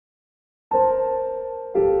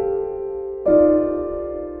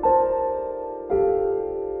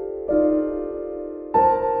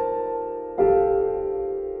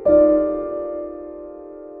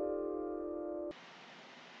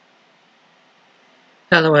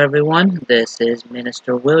Hello everyone, this is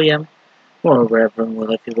Minister William, or Reverend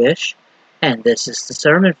Will if you wish, and this is the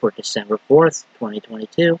sermon for December 4th,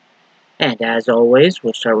 2022. And as always,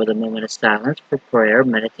 we'll start with a moment of silence for prayer,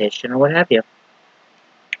 meditation, or what have you.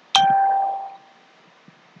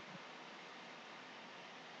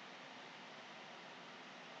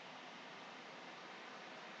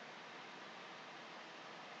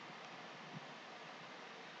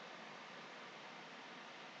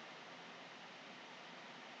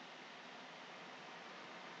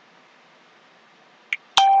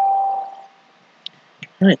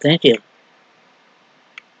 Alright, thank you.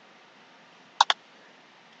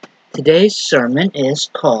 Today's sermon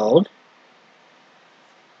is called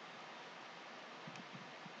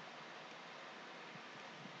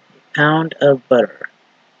Pound of Butter,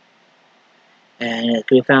 and it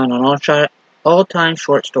can be found on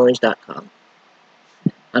alltimeshortstories.com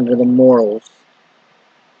under the morals.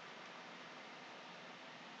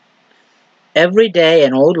 Every day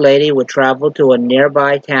an old lady would travel to a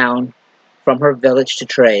nearby town from her village to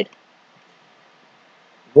trade.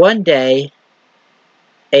 One day,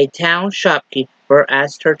 a town shopkeeper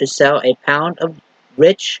asked her to sell a pound of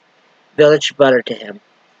rich village butter to him.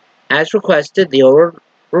 As requested, the older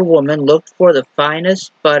woman looked for the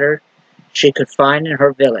finest butter she could find in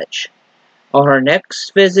her village. On her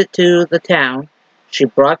next visit to the town, she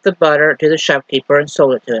brought the butter to the shopkeeper and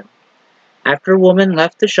sold it to him. After the woman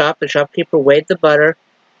left the shop, the shopkeeper weighed the butter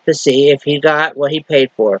to see if he got what he paid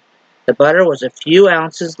for. The butter was a few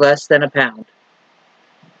ounces less than a pound.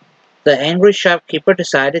 The angry shopkeeper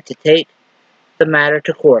decided to take the matter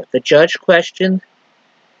to court. The judge questioned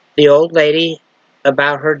the old lady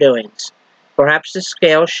about her doings. Perhaps the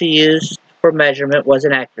scale she used for measurement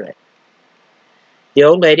wasn't accurate. The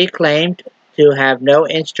old lady claimed to have no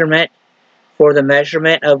instrument for the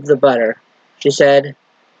measurement of the butter. She said,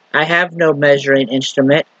 "I have no measuring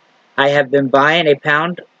instrument. I have been buying a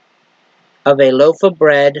pound of a loaf of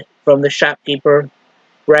bread from the shopkeeper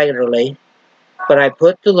regularly, but I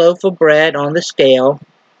put the loaf of bread on the scale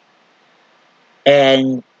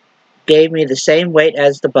and gave me the same weight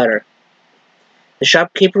as the butter." The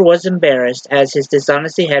shopkeeper was embarrassed, as his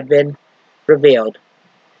dishonesty had been revealed.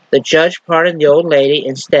 The judge pardoned the old lady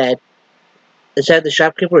instead. It said the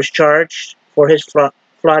shopkeeper was charged for his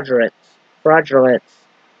fraudulence.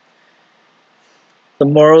 The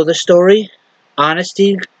moral of the story: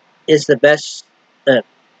 honesty is the best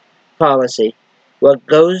policy. What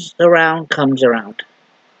goes around comes around.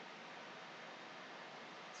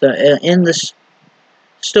 So in this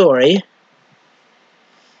story,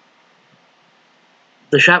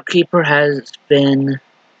 the shopkeeper has been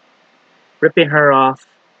ripping her off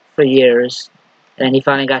for years, and he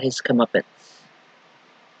finally got his comeuppance.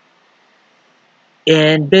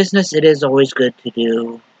 In business, it is always good to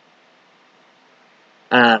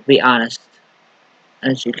be honest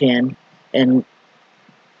as you can, and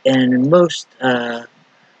in most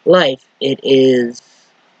life, it is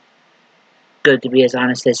good to be as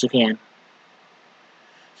honest as you can.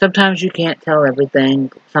 Sometimes you can't tell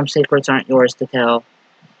everything. Some secrets aren't yours to tell,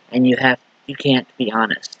 and you can't be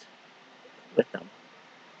honest with them.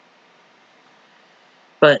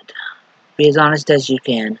 But be as honest as you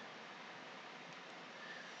can.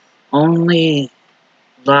 Only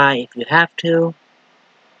lie if you have to,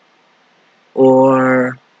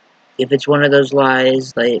 or if it's one of those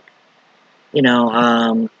lies like,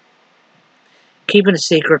 keeping a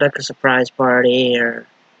secret like a surprise party, or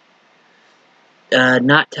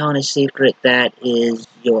not telling a secret that is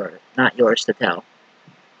not yours to tell.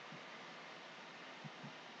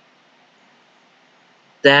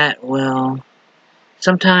 That will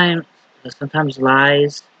sometimes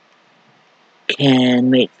lies can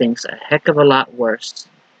make things a heck of a lot worse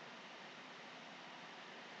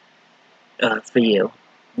for you.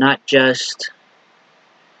 Not just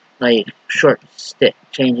like short stick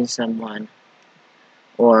changing someone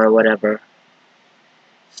or whatever.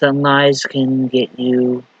 Some lies can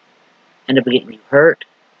end up getting you hurt,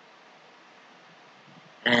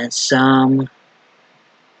 and some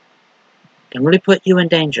can really put you in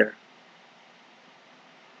danger.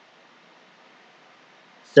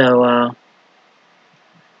 So,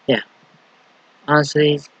 yeah,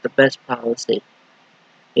 honesty is the best policy.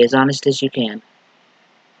 Be as honest as you can.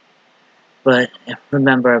 But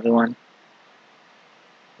remember, everyone,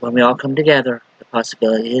 when we all come together, the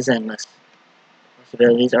possibility is endless. The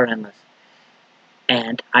possibilities are endless.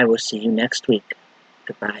 And I will see you next week.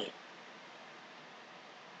 Goodbye.